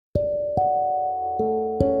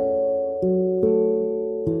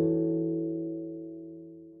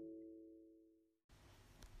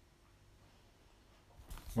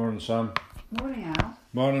Morning, Sam. Morning, Al.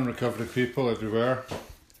 Morning, recovery people everywhere.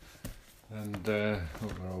 And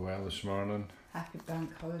hope we're all well this morning. Happy Bank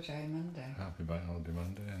Holiday Monday. Happy Bank Holiday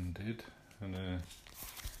Monday, indeed. And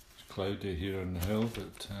it's cloudy here on the hill, but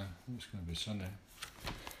it's going to be sunny.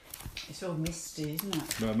 It's all misty, isn't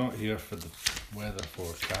it? We're not here for the weather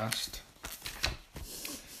forecast.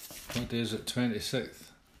 What day is it? 26th?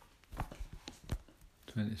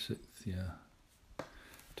 26th, yeah.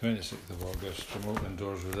 26th of August, from Opening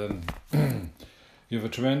Doors Within. You have a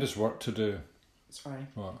tremendous work to do. Sorry.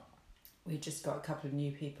 What? We just got a couple of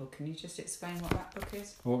new people. Can you just explain what that book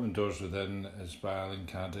is? Opening Doors Within is by Alan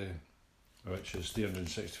Caddy, which is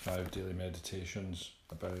 365 daily meditations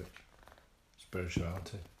about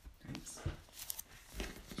spirituality. Thanks.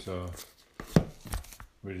 So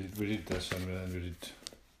we read this and then we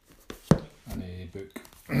read any book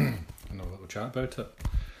and have a little chat about it.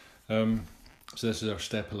 So this is our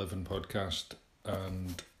Step 11 podcast,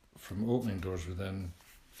 and from Opening Doors Within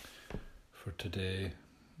for today,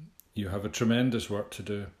 you have a tremendous work to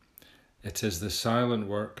do. It is the silent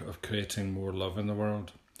work of creating more love in the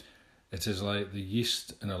world. It is like the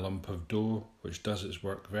yeast in a lump of dough, which does its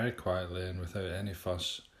work very quietly and without any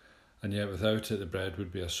fuss, and yet without it the bread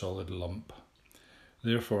would be a solid lump.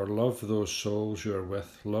 Therefore, love those souls you are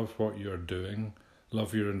with, love what you are doing,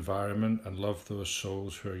 love your environment, and love those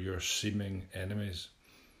souls who are your seeming enemies.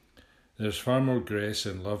 There's far more grace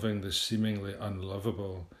in loving the seemingly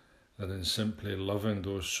unlovable than in simply loving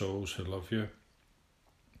those souls who love you.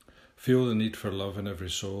 Feel the need for love in every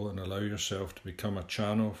soul and allow yourself to become a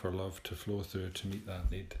channel for love to flow through to meet that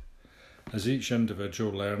need. As each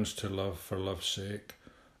individual learns to love for love's sake,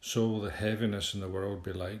 so will the heaviness in the world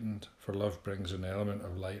be lightened, for love brings an element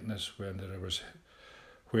of lightness where there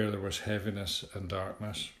was heaviness and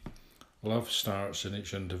darkness. Love starts in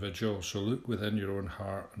each individual, so look within your own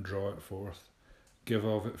heart and draw it forth. Give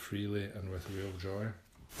of it freely and with real joy.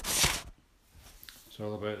 It's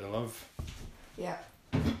all about the love. Yeah.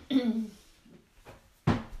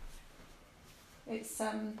 It's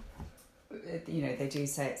they do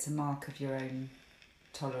say it's a mark of your own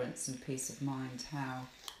tolerance and peace of mind how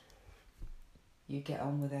you get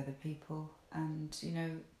on with other people. And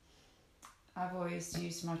I've always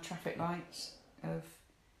used my traffic light of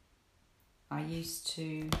I used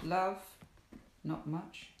to love, not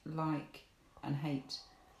much, like and hate.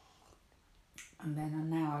 And then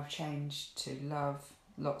now I've changed to love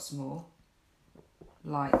lots more,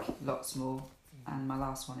 like lots more, and my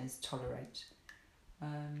last one is tolerate.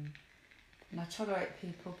 And I tolerate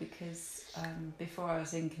people because before I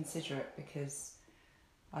was inconsiderate because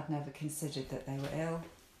I'd never considered that they were ill.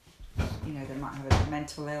 They might have a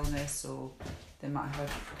mental illness, or they might have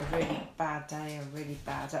a really bad day, a really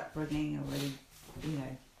bad upbringing, a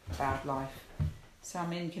really, bad life. So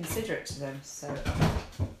I'm inconsiderate to them. So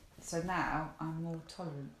now I'm more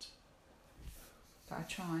tolerant. But I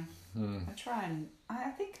try. I try, and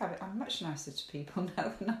I think I'm much nicer to people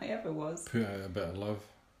now than I ever was. Put out a bit of love.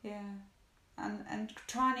 Yeah. And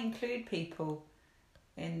try and include people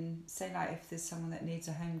in, say, like if there's someone that needs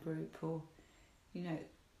a home group, or,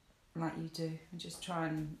 like you do, and just try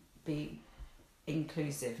and be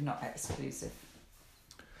inclusive, not exclusive.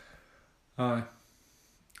 Aye.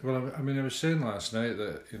 Well, I was saying last night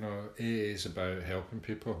that, AA is about helping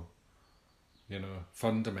people.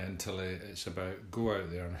 Fundamentally it's about go out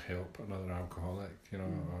there and help another alcoholic,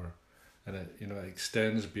 and it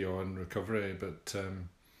extends beyond recovery, but,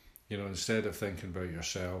 instead of thinking about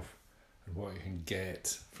yourself and what you can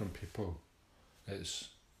get from people, it's,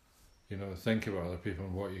 think about other people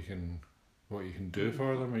and what you can do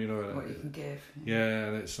for them, what you can give. Yeah,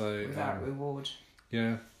 and it's like without reward.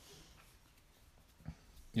 Yeah.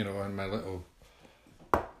 And my little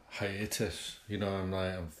hiatus,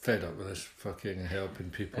 I'm fed up with this fucking helping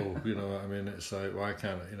people, what I mean? It's like, why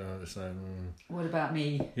can't it, it's like... What about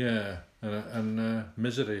me? Yeah, and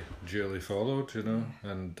misery duly followed,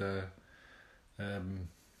 and,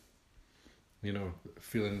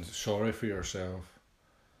 feeling sorry for yourself.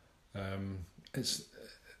 It's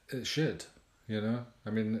shit,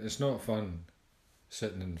 it's not fun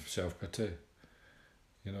sitting in self-pity.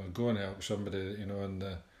 Go and help somebody, and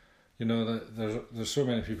there's so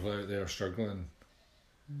many people out there struggling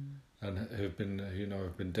and who've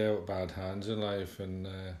been dealt bad hands in life, and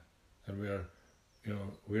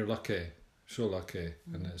we're lucky, so lucky,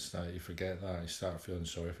 and it's like you forget that, you start feeling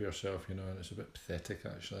sorry for yourself, and it's a bit pathetic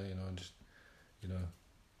actually, and just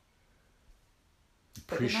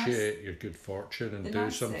appreciate your good fortune and do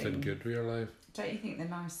something good with your life. Don't you think the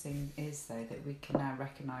nice thing is though that we can now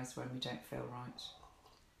recognise when we don't feel right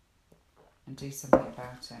and do something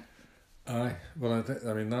about it? Aye, well,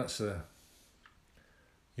 I mean that's the,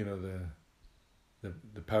 you know,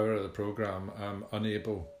 the power of the program, I'm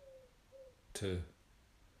unable to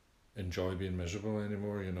enjoy being miserable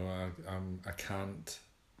anymore. You know, I can't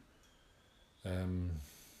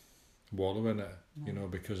wallow in it. No. You know,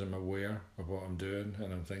 because I'm aware of what I'm doing,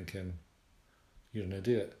 and I'm thinking, you're an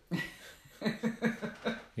idiot.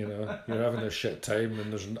 You know, you're having a shit time,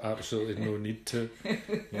 and there's absolutely no need to.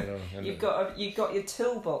 You know, and you've got your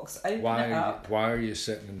toolbox. Open it up. why are you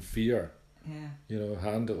sitting in fear? Yeah. You know,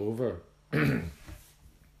 hand it over.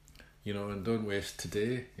 You know, and don't waste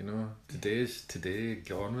today. You know, today's today.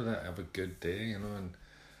 Get on with it. Have a good day. You know, and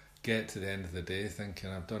get to the end of the day thinking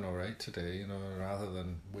I've done all right today. You know, rather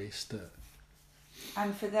than waste it.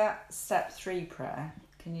 And for that step 3 prayer,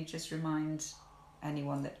 can you just remind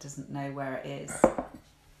anyone that doesn't know where it is?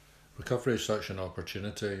 Recovery is such an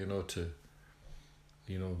opportunity, you know, to,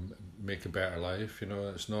 you know, make a better life. You know,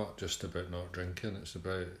 it's not just about not drinking, it's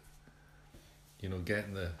about, you know,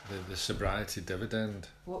 getting the sobriety dividend.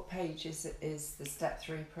 What page is the step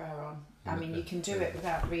 3 prayer on? I mean, you can do it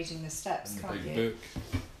without reading the steps, can't you? Big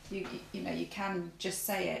book. You know, you can just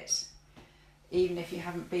say it, even if you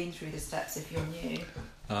haven't been through the steps, if you're new.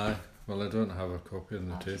 Aye, well, I don't have a copy on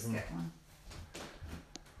the I'll table. just get one.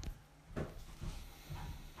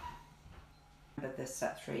 The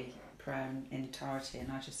step 3 prayer in entirety,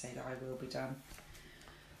 and I just say that I will be done,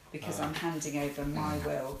 because I'm handing over my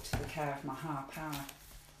will to the care of my higher power,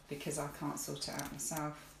 because I can't sort it out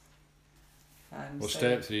myself. Well,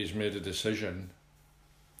 step 3 is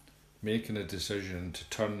making a decision to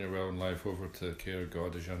turn your will and life over to the care of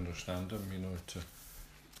God as you understand Him. You know,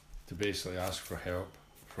 to basically ask for help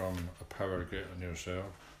from a power greater than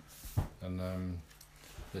yourself. And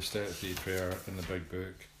the step 3 prayer in the big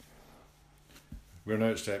book. We're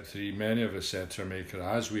now at step 3. Many of us said to our Maker,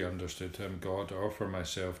 as we understood Him, God, I offer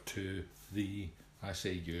myself to Thee, I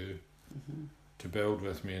say you, to build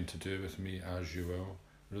with me and to do with me as you will.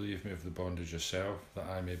 Relieve me of the bondage of self, that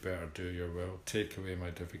I may better do your will. Take away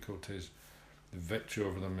my difficulties. The victory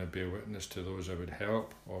over them may be a witness to those I would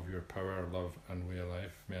help of your power, love and way of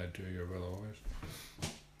life. May I do your will always.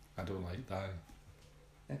 I don't like die.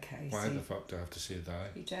 Okay. Why the fuck do I have to say die?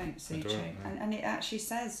 You don't, so I you don't, change. no. And it actually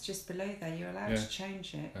says just below there, you're allowed Yeah. to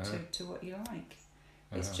change it to what you like.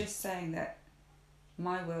 It's Uh-huh. just saying that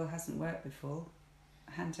my will hasn't worked before.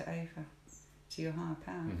 Hand it over to your higher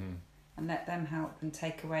power and let them help and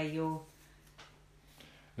take away your...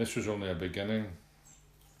 This was only a beginning,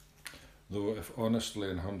 though if honestly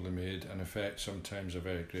and humbly made, an effect sometimes a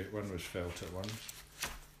very great one was felt at once.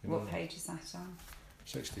 You What know, page is that on?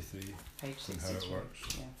 63. Page And 63. how it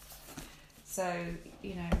works. Yeah. So,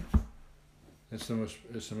 you know... It's the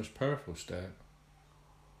most powerful step.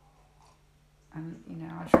 And, you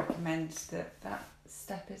know, I'd recommend that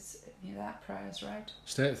step is, you know, that prayer is read.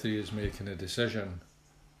 Step 3 is making a decision,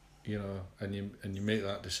 you know, and you make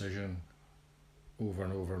that decision over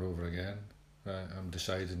and over and over again. Right? I'm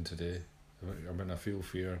deciding today, when I feel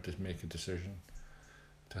fear, to make a decision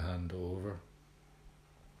to hand it over.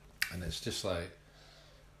 And it's just like,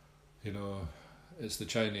 you know, it's the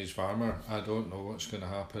Chinese farmer. I don't know what's going to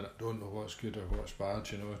happen. I don't know what's good or what's bad,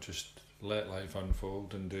 you know. Just let life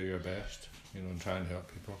unfold and do your best, you know, and try and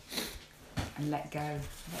help people. And let go.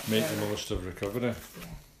 Make the most of recovery. Yeah.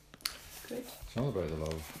 Good. It's all about the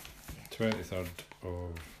love. 26th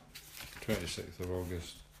of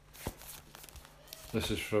August. This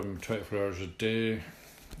is from 24 Hours a Day,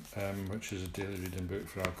 which is a daily reading book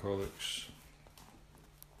for alcoholics.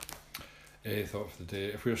 A thought for the day.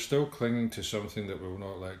 If we are still clinging to something that we will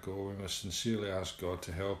not let go, we must sincerely ask God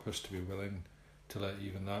to help us to be willing to let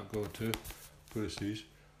even that go too. Where's these?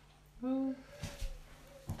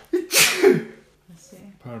 Let's see.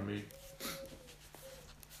 Pardon me.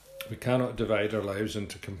 We cannot divide our lives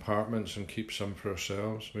into compartments and keep some for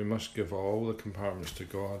ourselves. We must give all the compartments to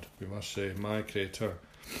God. We must say, my Creator,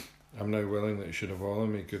 I'm now willing that you should have all of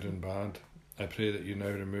me, good and bad. I pray that you now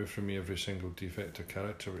remove from me every single defect of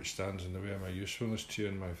character which stands in the way of my usefulness to you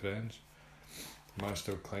and my friends. Am I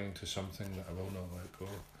still clinging to something that I will not let go?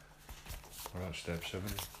 Well, that's step 7.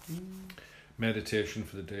 Meditation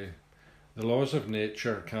for the day. The laws of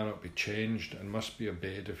nature cannot be changed and must be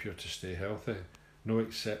obeyed if you're to stay healthy. No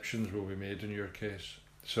exceptions will be made in your case.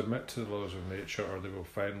 Submit to the laws of nature or they will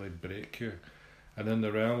finally break you. And in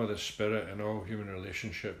the realm of the spirit, in all human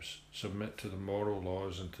relationships, submit to the moral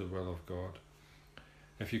laws and to the will of God.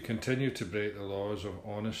 If you continue to break the laws of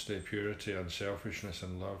honesty, purity, unselfishness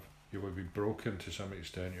and love, you will be broken to some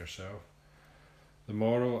extent yourself. The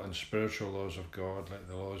moral and spiritual laws of God, like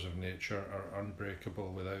the laws of nature, are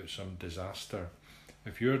unbreakable without some disaster.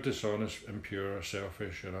 If you are dishonest, impure,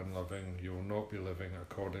 selfish and unloving, you will not be living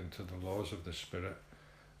according to the laws of the Spirit,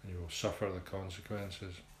 and you will suffer the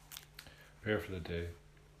consequences. Prepare for the day.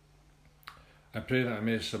 I pray that I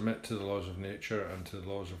may submit to the laws of nature and to the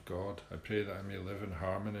laws of God. I pray that I may live in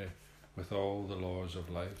harmony with all the laws of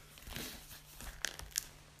life.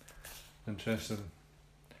 Interesting,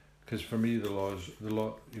 because for me God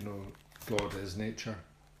is nature,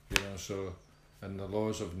 so, and the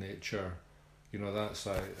laws of nature, that's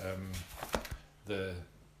like the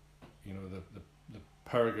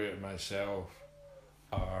power greater myself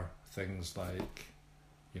are things like,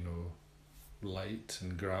 light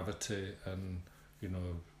and gravity and,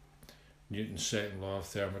 Newton's second law of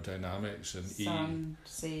thermodynamics and sun,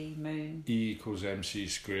 sea, moon. E equals mc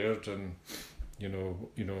squared, and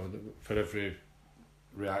for every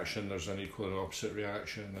reaction there's an equal and opposite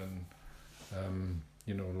reaction, and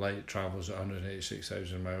light travels at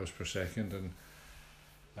 186,000 miles per second, and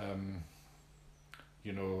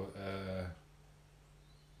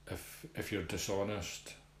if you're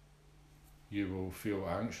dishonest, you will feel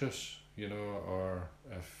anxious, or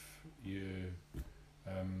if you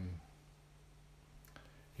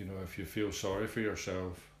if you feel sorry for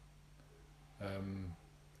yourself,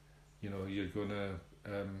 you're gonna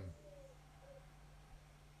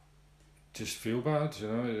just feel bad,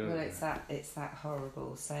 Well, it's that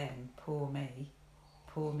horrible saying, poor me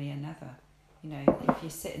another. If you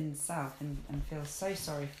sit in self and feel so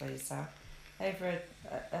sorry for yourself over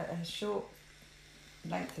a short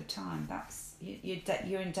length of time, that's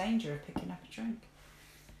you're in danger of picking up a drink.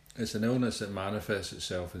 It's an illness that manifests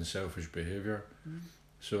itself in selfish behaviour.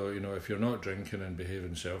 So, if you're not drinking and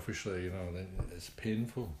behaving selfishly, then it's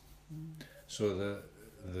painful. So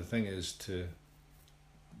the thing is to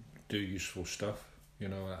do useful stuff.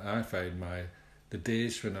 I find the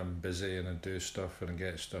days when I'm busy and I do stuff and I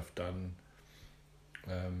get stuff done,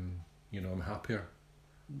 I'm happier.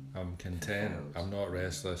 I'm content. I'm not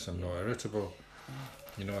restless. I'm not irritable.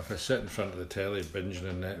 If I sit in front of the telly binging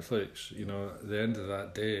on Netflix, at the end of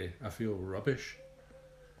that day, I feel rubbish.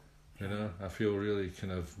 I feel really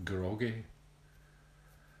kind of groggy.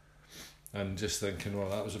 And just thinking, well,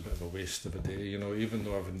 that was a bit of a waste of a day, even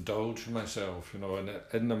though I've indulged myself, and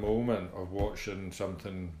in the moment of watching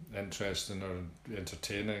something interesting or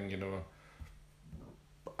entertaining,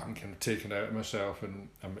 I'm kind of taken out of myself and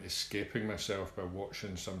I'm escaping myself by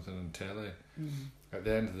watching something on telly. At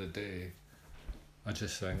the end of the day, I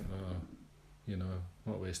just think,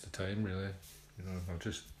 what a waste of time, really.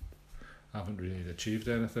 I haven't really achieved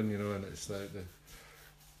anything, and it's like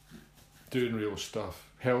doing real stuff,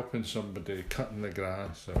 helping somebody, cutting the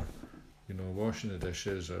grass, or washing the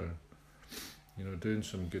dishes, or doing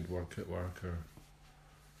some good work at work, or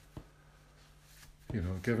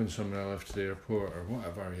giving someone a lift to the airport, or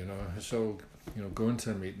whatever. It's all going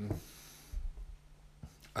to a meeting.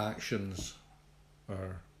 Actions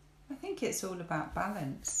are. I think it's all about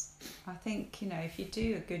balance. I think if you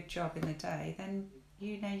do a good job in the day, then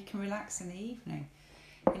you can relax in the evening.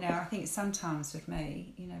 I think sometimes with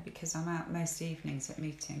me, because I'm out most evenings at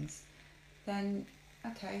meetings, then,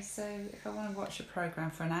 okay, so if I want to watch a programme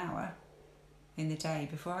for an hour in the day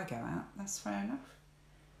before I go out, that's fair enough.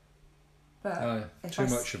 But too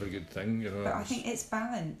much of a good thing, But I think it's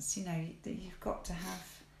balance, that you've got to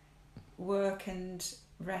have work and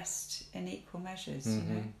rest in equal measures,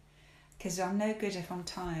 Because I'm no good if I'm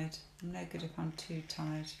tired. I'm no good if I'm too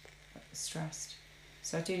tired, stressed.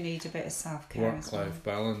 So I do need a bit of self-care as well. Work-life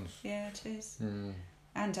balance. Yeah, it is.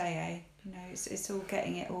 And AA, it's all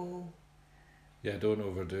getting it all. Yeah, don't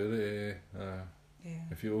overdo the AA. Yeah.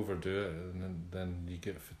 If you overdo it, then you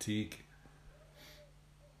get fatigue.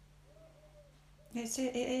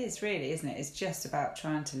 It is really, isn't it? It's just about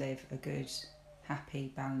trying to live a good,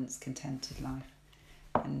 happy, balanced, contented life.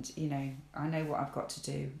 And, I know what I've got to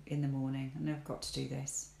do in the morning. I know I've got to do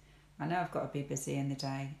this. I know I've got to be busy in the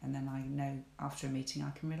day, and then I know after a meeting I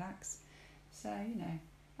can relax. So, and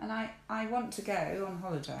I want to go on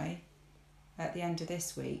holiday at the end of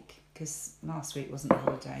this week, because last week wasn't a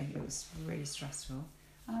holiday, it was really stressful,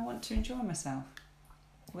 and I want to enjoy myself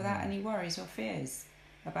without any worries or fears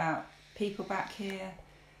about people back here.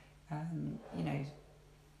 I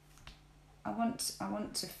want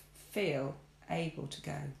to feel able to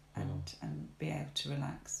go and be able to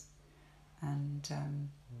relax. And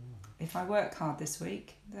if I work hard this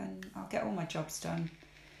week, then I'll get all my jobs done,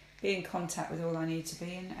 be in contact with all I need to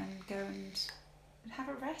be, and go and have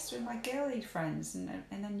a rest with my girly friends, and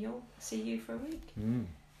then you'll see you for a week.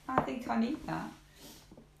 I think I need that,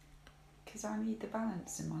 because I need the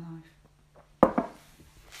balance in my life.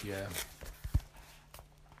 Yeah.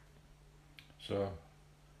 So,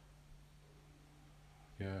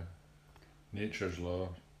 yeah, nature's law.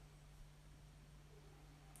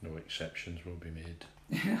 No exceptions will be made.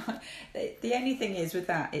 The only thing is with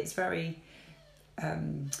that, it's very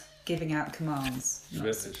giving out commands.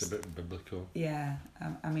 It's a bit biblical. Yeah,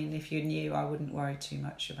 I mean, if you knew, I wouldn't worry too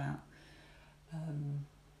much about.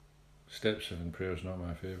 Steps of prayer is not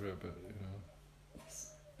my favourite, but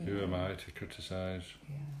who am I to criticise?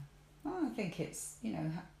 Yeah. Well, I think it's,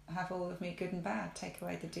 have all of me good and bad, take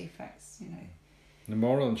away the defects, The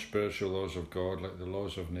moral and spiritual laws of God, like the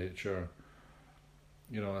laws of nature,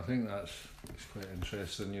 I think it's quite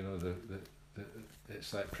interesting,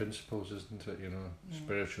 it's like principles, isn't it?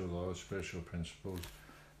 Spiritual laws, spiritual principles.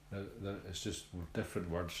 It's just different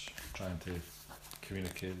words trying to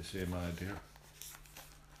communicate the same idea.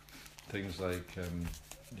 Things like,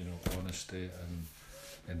 honesty and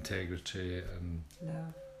integrity and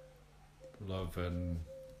love and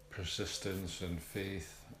persistence and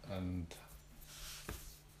faith and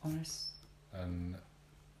honest and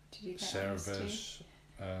Did you get service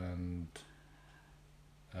and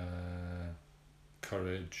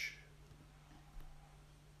courage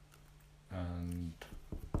and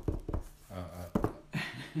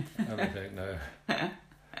everything now.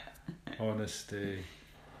 Honesty,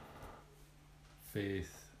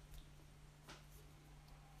 faith.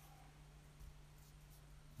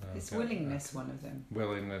 Is willingness one of them?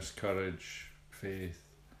 Willingness, courage, faith,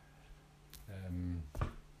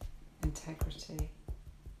 integrity,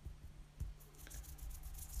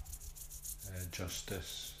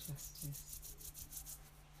 justice. Justice.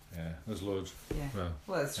 Yeah, there's loads. Yeah.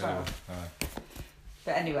 Well, it's 12.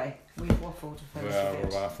 But anyway, we've waffled a we're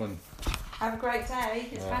waffling. Have a great day.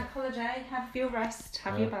 It's bank holiday. Have your rest.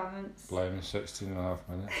 Have your balance. Blimey, 16 and a half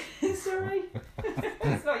minutes. Sorry.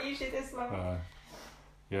 It's not usually this long.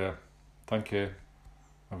 Yeah. Thank you.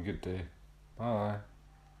 Have a good day. Bye.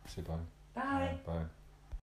 Say bye. Bye. Bye.